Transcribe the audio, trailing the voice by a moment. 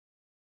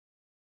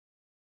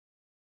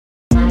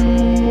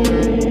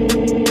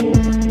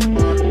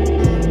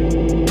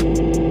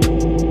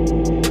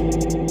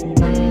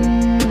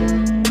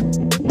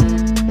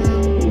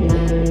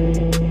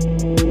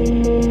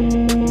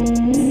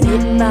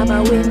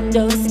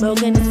window,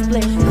 smoking a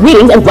split.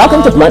 Greetings and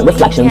welcome to Blunt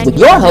Reflections with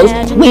your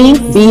host, Queen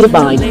B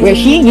Divine, where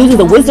she uses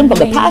the wisdom from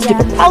the past to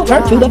propel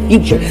her to the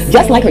future,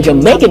 just like her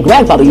Jamaican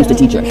grandfather used to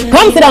teach her.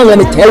 Come sit down and let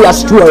me tell you a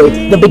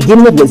story, the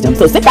beginning of wisdom.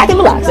 So sit back and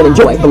relax and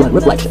enjoy Blunt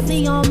Reflections.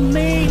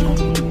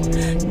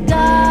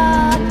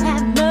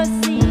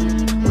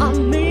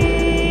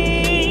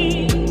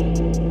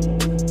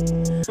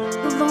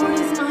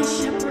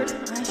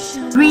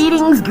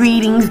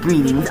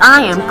 Greetings.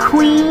 I am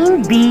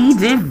Queen B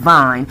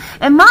Divine,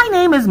 and my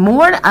name is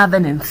more of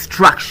an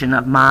instruction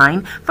of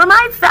mine for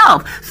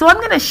myself. So I'm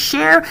going to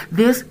share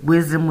this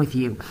wisdom with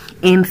you.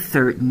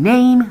 Insert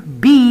name,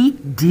 B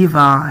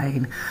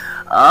Divine.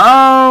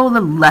 Oh,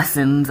 the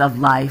lessons of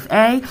life,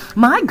 eh?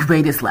 My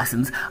greatest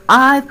lessons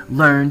I've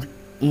learned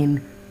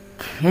in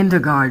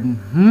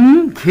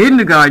kindergarten.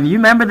 Kindergarten. You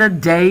remember the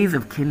days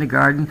of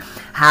kindergarten?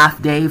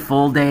 Half day,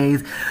 full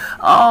days.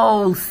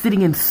 Oh,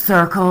 sitting in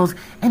circles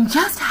and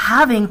just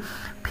having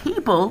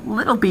people,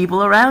 little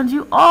people around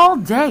you all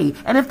day.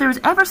 And if there was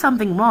ever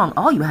something wrong,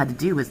 all you had to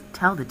do was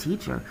tell the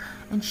teacher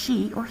and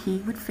she or he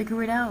would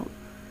figure it out.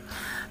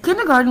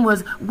 Kindergarten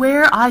was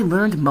where I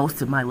learned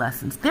most of my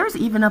lessons. There's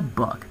even a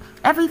book.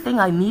 Everything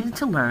I needed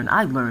to learn,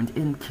 I learned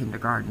in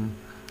kindergarten.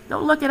 Go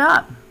look it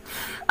up.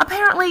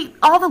 Apparently,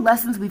 all the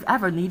lessons we've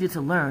ever needed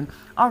to learn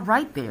are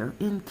right there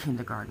in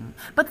kindergarten.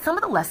 But some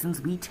of the lessons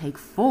we take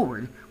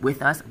forward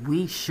with us,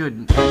 we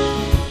shouldn't.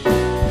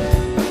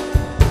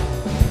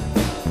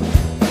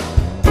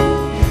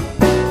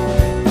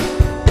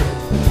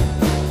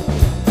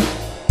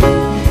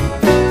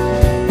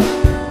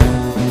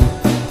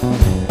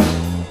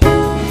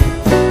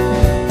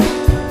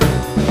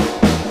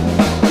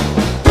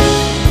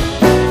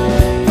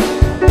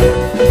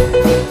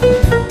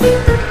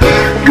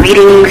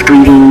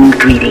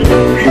 Greetings,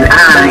 and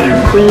I am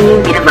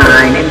Queen B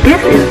Divine, and this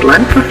is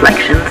Blunt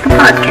Reflections, the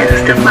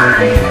podcast of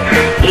mine.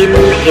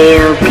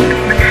 Inhale deep,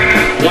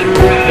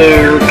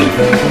 inhale deep,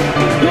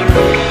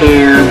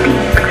 inhale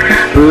deep.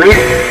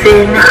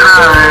 Listen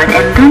hard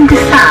and then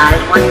decide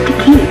what to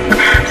keep.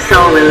 So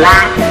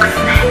relax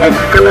and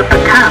fill up a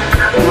cup,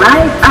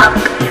 right up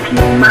if you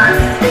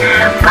must.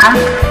 But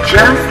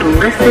just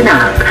listen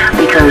up,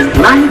 because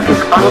life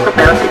is all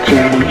about the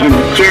journey, and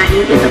the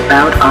journey is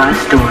about our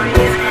stories.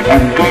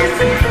 And this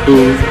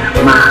is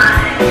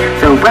mine.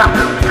 So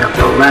welcome to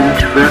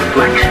Blunt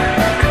Reflections.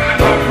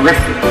 And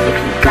listen if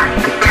you got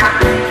the time.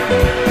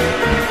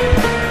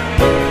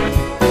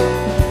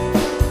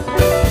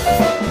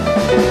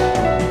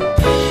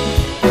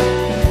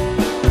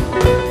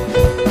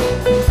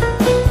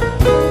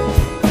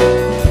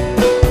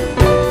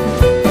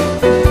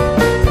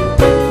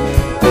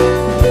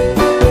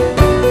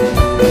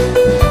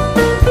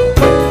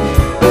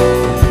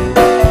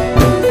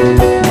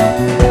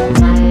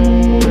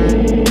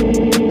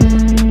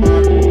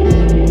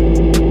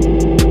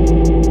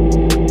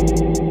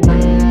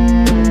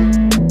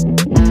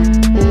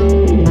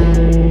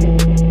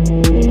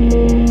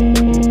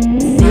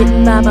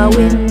 My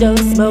window,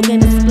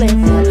 smoking a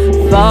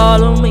spliff.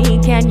 Follow me,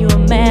 can you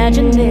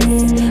imagine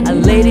this? A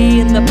lady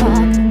in the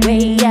park,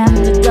 way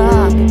after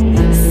dark,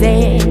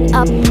 saying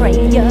a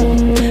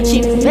prayer.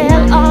 She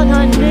fell on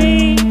her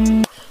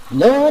knee.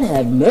 Lord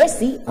have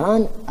mercy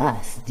on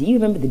us. Do you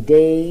remember the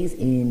days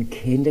in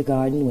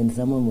kindergarten when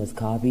someone was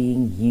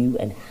copying you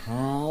and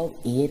how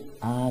it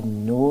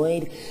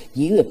annoyed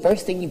you? The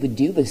first thing you would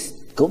do was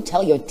go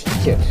tell your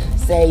teacher,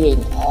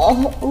 saying,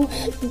 "Oh,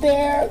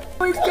 there."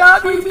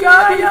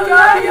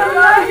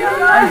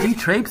 As you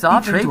traipse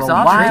off into a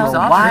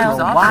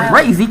wild,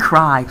 crazy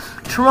cry,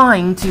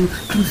 trying to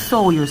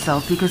console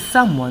yourself because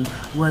someone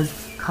was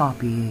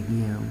copying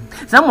you.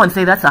 Someone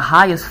say that's the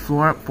highest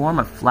form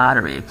of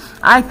flattery.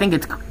 I think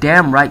it's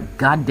damn right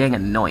god dang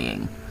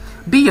annoying.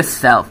 Be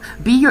yourself.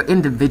 Be your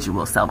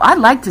individual self. I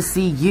like to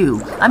see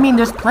you. I mean,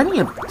 there's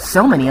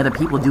so many other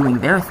people doing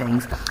their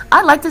things.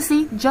 I like to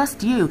see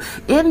just you.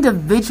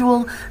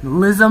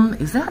 Individualism,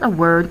 is that a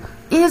word?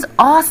 Is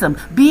awesome.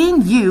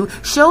 Being you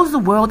shows the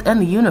world and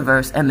the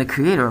universe and the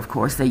creator, of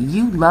course, that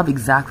you love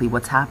exactly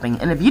what's happening.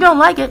 And if you don't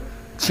like it,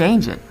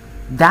 change it.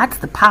 That's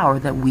the power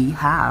that we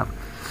have.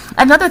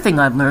 Another thing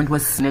I've learned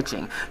was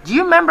snitching. Do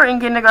you remember in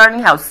kindergarten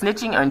how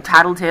snitching and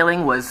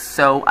tattletaling was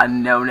so a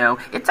no-no?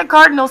 It's a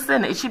cardinal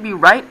sin. It should be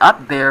right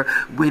up there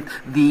with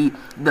the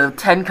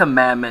 10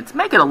 Commandments.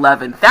 Make it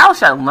 11. Thou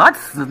shalt not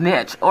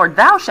snitch, or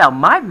thou shalt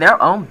mind their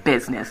own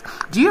business.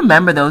 Do you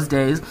remember those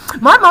days?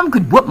 My mom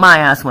could whoop my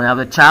ass when I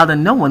was a child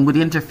and no one would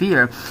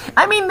interfere.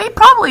 I mean, they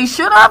probably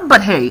should have, but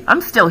hey,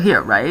 I'm still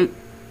here, right?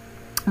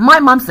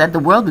 My mom said the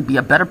world would be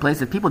a better place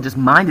if people just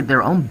minded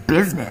their own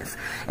business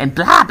and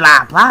blah,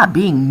 blah, blah,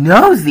 being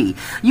nosy.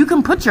 You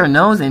can put your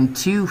nose in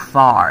too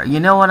far. You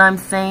know what I'm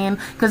saying?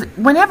 Because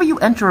whenever you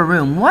enter a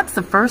room, what's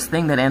the first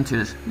thing that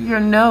enters? Your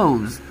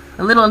nose.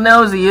 A little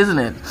nosy, isn't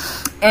it?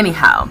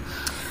 Anyhow,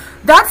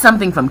 that's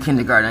something from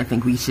kindergarten I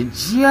think we should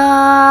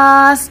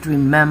just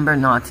remember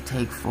not to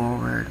take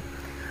forward.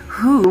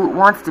 Who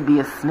wants to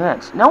be a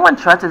snitch? No one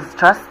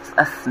trusts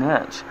a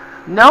snitch.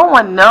 No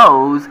one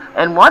knows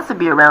and wants to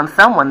be around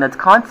someone that's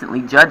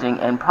constantly judging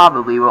and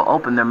probably will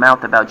open their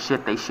mouth about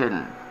shit they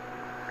shouldn't.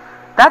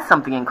 That's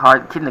something in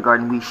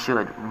kindergarten we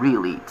should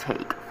really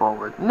take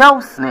forward. No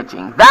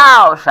snitching.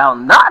 Thou shalt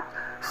not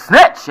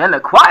snitch. And the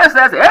choir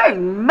says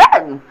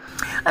amen.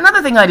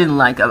 Another thing I didn't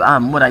like,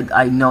 what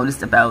I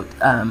noticed about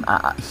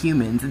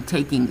humans and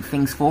taking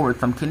things forward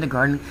from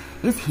kindergarten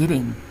is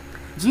hitting.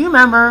 Do you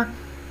remember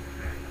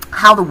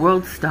how the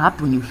world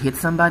stopped when you hit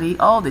somebody?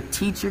 Oh, the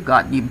teacher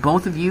got you,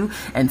 both of you,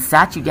 and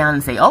sat you down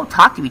and say, oh,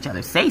 talk to each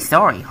other, say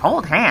sorry,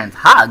 hold hands,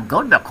 hug,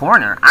 go to the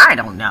corner, I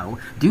don't know,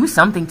 do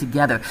something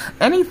together.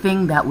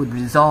 Anything that would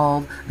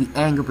resolve the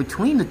anger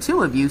between the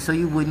two of you so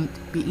you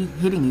wouldn't be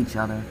hitting each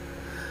other.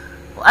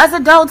 As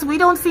adults, we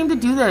don't seem to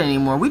do that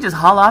anymore. We just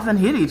haul off and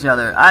hit each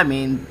other. I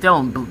mean,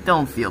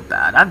 don't feel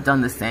bad. I've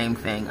done the same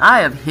thing. I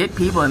have hit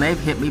people and they've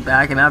hit me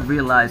back, and I've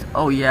realized,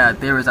 oh yeah,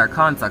 there is our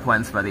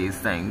consequence for these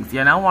things.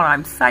 You know what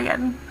I'm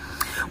saying?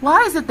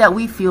 Why is it that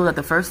we feel that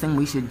the first thing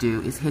we should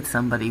do is hit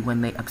somebody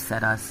when they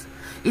upset us?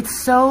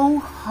 It's so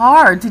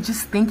hard to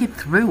just think it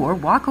through or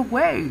walk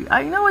away.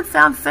 I know it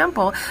sounds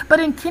simple, but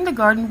in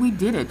kindergarten we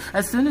did it.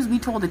 As soon as we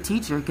told the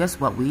teacher, guess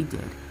what we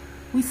did?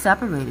 We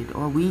separated,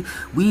 or we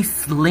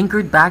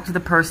slinkered back to the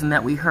person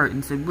that we hurt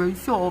and said, we're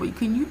sorry,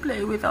 can you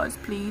play with us,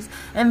 please?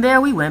 And there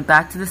we went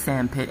back to the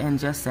sandpit and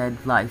just said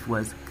life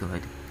was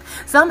good.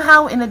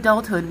 Somehow in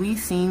adulthood, we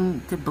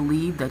seem to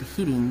believe that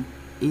hitting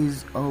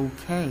is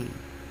okay.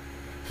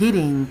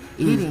 Hitting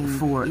is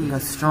for the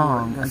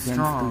strong against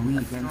the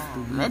weak.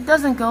 It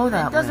doesn't go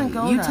that way.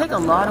 You take a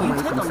lot away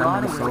from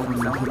somebody's soul when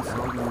you hit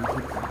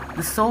them.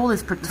 The soul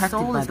is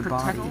protected by the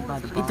body.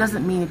 It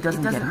doesn't mean it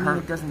doesn't get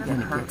hurt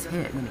when it gets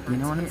hit. You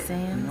know what I'm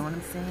saying?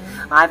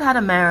 I've had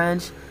a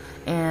marriage,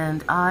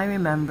 and I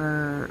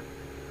remember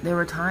there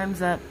were times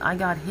that I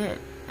got hit,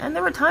 and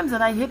there were times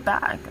that I hit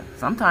back.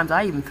 Sometimes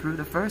I even threw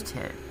the first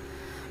hit.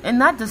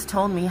 And that just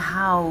told me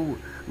how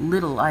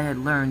little I had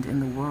learned in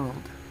the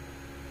world.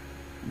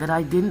 That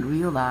I didn't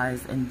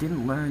realize and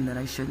didn't learn that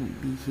I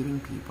shouldn't be hitting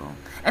people.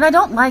 And I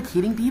don't like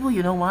hitting people,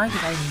 you know why?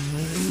 Because I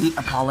hate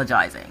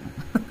apologizing.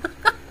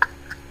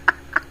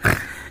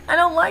 I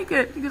don't like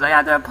it because I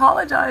have to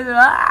apologize.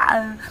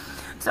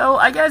 So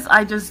I guess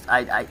I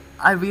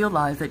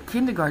realized that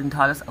kindergarten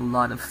taught us a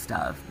lot of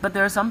stuff, but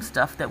there are some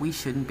stuff that we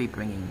shouldn't be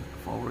bringing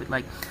forward,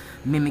 like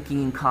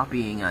mimicking and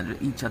copying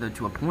each other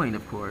to a point,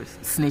 of course,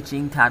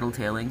 snitching,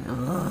 tattletaling,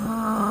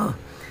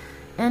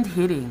 and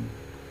hitting.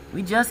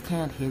 We just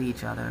can't hit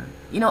each other.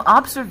 You know,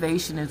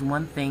 observation is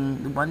one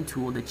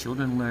tool that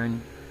children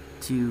learn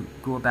to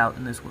go about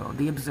in this world.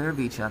 They observe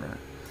each other.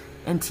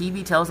 And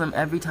TV tells them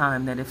every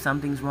time that if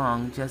something's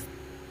wrong, just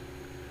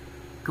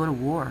go to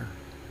war.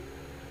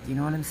 Do you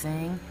know what I'm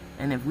saying?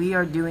 And if we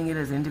are doing it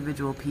as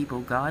individual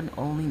people, God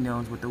only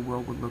knows what the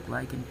world would look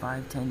like in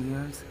 5-10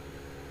 years.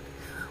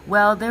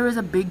 Well, there is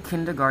a big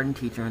kindergarten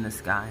teacher in the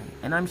sky.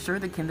 And I'm sure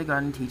the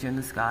kindergarten teacher in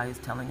the sky is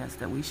telling us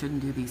that we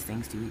shouldn't do these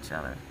things to each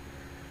other.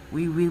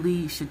 We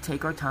really should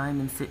take our time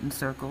and sit in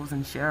circles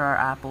and share our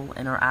apple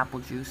and our apple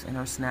juice and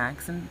our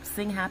snacks and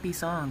sing happy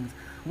songs.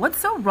 What's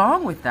so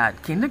wrong with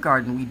that?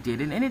 Kindergarten we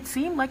did it, and it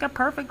seemed like a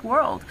perfect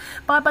world.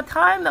 By the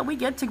time that we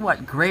get to,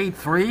 grade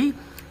 3,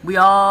 we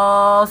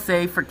all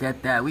say,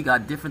 forget that. We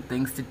got different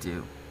things to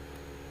do.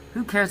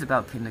 Who cares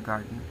about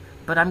kindergarten?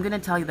 But I'm going to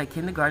tell you that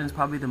kindergarten is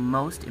probably the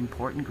most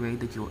important grade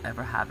that you'll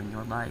ever have in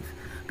your life,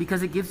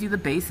 because it gives you the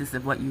basis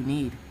of what you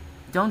need.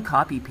 Don't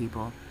copy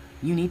people.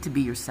 You need to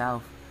be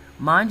yourself.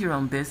 Mind your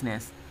own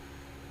business.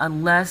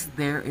 Unless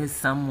there is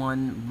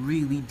someone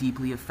really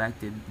deeply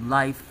affected,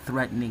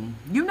 life-threatening.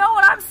 You know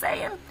what I'm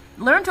saying?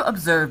 Learn to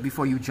observe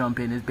before you jump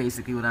in is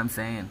basically what I'm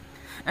saying.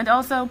 And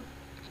also,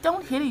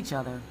 don't hit each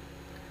other.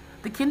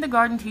 The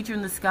kindergarten teacher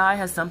in the sky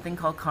has something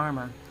called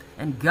karma.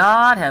 And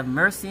God have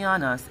mercy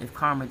on us if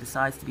karma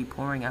decides to be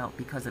pouring out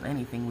because of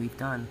anything we've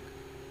done.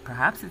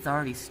 Perhaps it's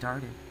already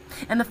started.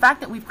 And the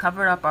fact that we've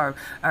covered up our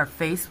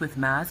face with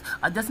masks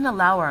doesn't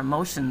allow our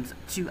emotions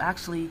to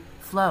actually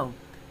flow.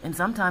 And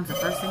sometimes the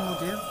first thing we'll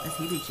do is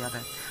hit each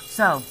other.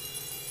 So,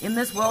 in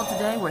this world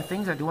today where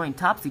things are going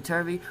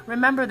topsy-turvy,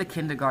 remember the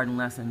kindergarten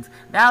lessons.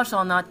 Thou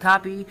shalt not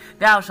copy,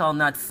 thou shalt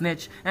not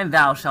snitch, and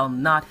thou shalt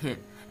not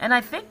hit. And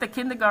I think the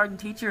kindergarten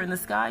teacher in the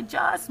sky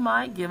just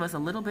might give us a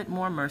little bit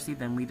more mercy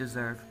than we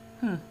deserve.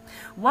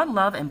 One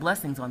love and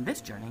blessings on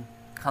this journey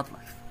called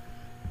life.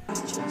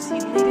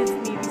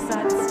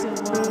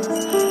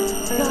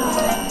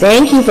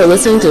 Thank you for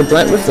listening to the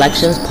Blunt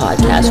Reflections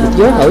podcast with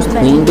your host,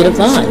 Queen Bee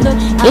Divine.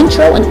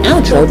 Intro and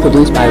outro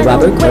produced by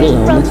Robert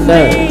Corleone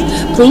III.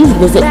 Please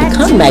visit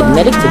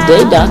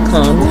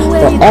BecomeMagneticToday.com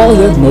for all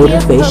your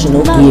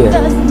motivational gear.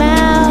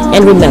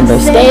 And remember,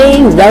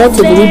 staying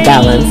relatively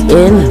balanced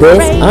in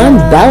this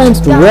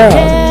unbalanced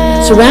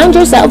world. Surround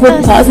yourself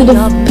with positive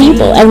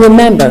people, and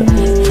remember,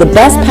 the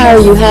best power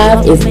you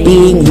have is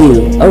being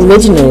you,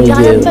 originally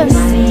you.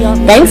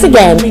 Thanks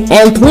again,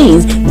 and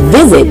please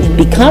visit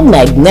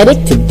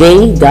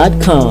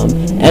BecomeMagneticToday.com.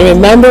 And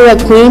remember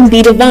what Queen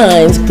Bee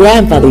Divine's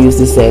grandfather used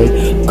to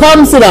say,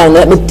 come sit down,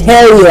 let me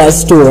tell you a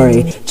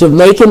story,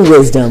 Jamaican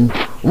wisdom.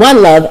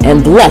 One love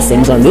and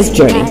blessings on this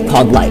journey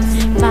called life.